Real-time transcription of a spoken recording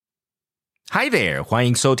Hi there， 欢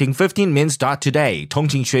迎收听15 Minutes Today 通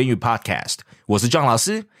勤学英语 Podcast， 我是 John 老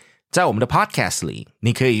师。在我们的 Podcast 里，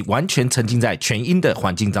你可以完全沉浸在全英的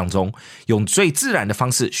环境当中，用最自然的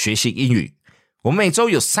方式学习英语。我们每周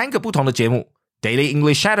有3个不同的节目 Daily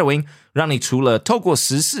English Shadowing， 让你除了透过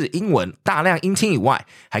时事英文大量音听以外，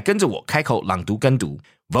还跟着我开口朗读跟读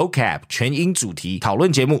Vocab 全英主题讨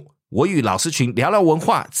论节目，我与老师群聊聊文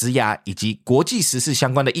化、职涯以及国际时事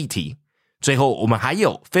相关的议题。最后我们还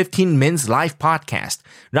有15 Minutes Live Podcast，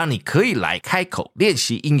 让你可以来开口练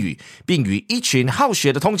习英语，并与一群好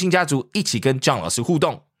学的通勤家族一起跟 John 老师互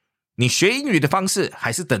动。你学英语的方式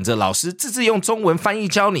还是等着老师自制用中文翻译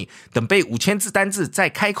教你，等背5000字单字再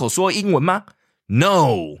开口说英文吗？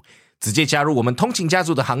 No， 直接加入我们通勤家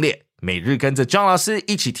族的行列，每日跟着 John 老师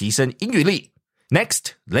一起提升英语力。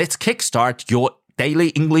Next, let's kickstart your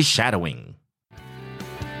daily English shadowing.About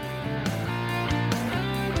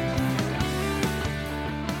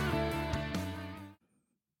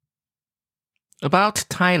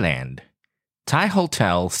Thailand. Thai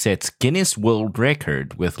hotel sets Guinness World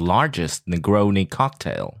Record with largest Negroni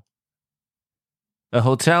cocktail. A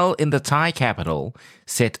hotel in the Thai capital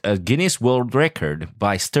set a Guinness World Record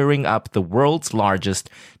by stirring up the world's largest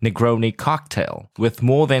Negroni cocktail with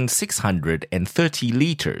more than 630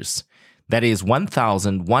 liters. That is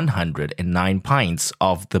 1,109 pints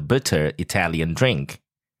of the bitter Italian drink.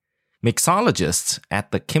 Mixologists at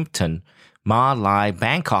the Kimpton Ma Lai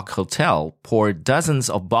Bangkok Hotel poured dozens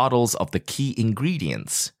of bottles of the key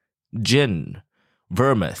ingredients, gin,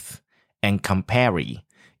 vermouth, and Campari,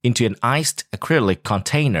 into an iced acrylic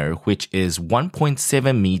container which is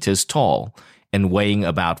 1.7 meters tall and weighing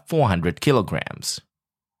about 400 kilograms.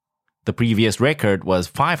 The previous record was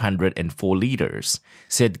 504 liters,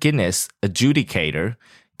 said Guinness adjudicator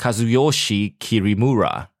Kazuyoshi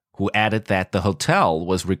Kirimura, who added that the hotel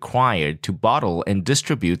was required to bottle and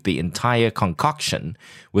distribute the entire concoction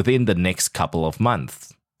within the next couple of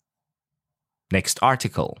months. Next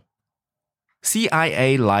article.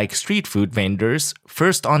 CIA like street food vendors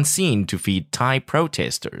first on scene to feed Thai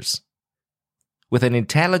protesters. With an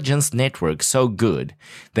intelligence network so good,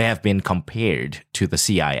 they have been compared to the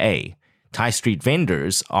CIA. Thai street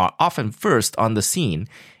vendors are often first on the scene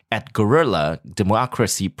at guerrilla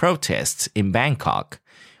democracy protests in Bangkok,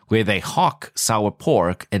 where they hawk sour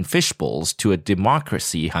pork and fish balls to a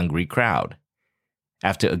democracy-hungry crowd.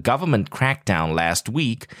 After a government crackdown last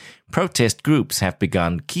week, protest groups have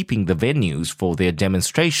begun keeping the venues for their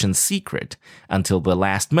demonstrations secret until the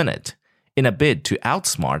last minute, in a bid to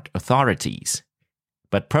outsmart authorities.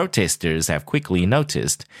 But protesters have quickly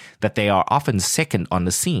noticed that they are often second on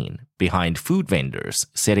the scene, behind food vendors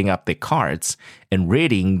setting up their carts and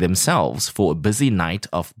readying themselves for a busy night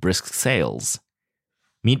of brisk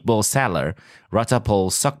sales.Meatball seller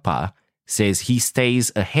Ratapol Sokpa says he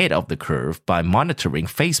stays ahead of the curve by monitoring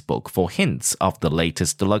Facebook for hints of the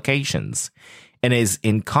latest locations and is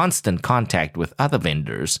in constant contact with other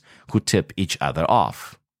vendors who tip each other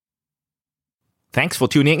off. Thanks for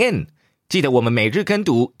tuning in. 记得我们每日跟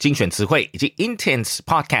读、精选词汇以及 Intense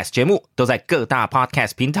Podcast 节目都在各大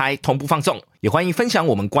Podcast 平台同步放送，也欢迎分享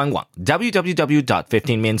我们官网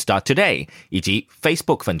www.15minutes.today 以及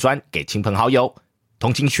Facebook 粉专给亲朋好友。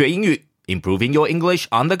通勤学英语 Improving your English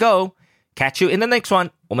on the go. Catch you in the next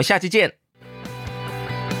one. 我们下期见。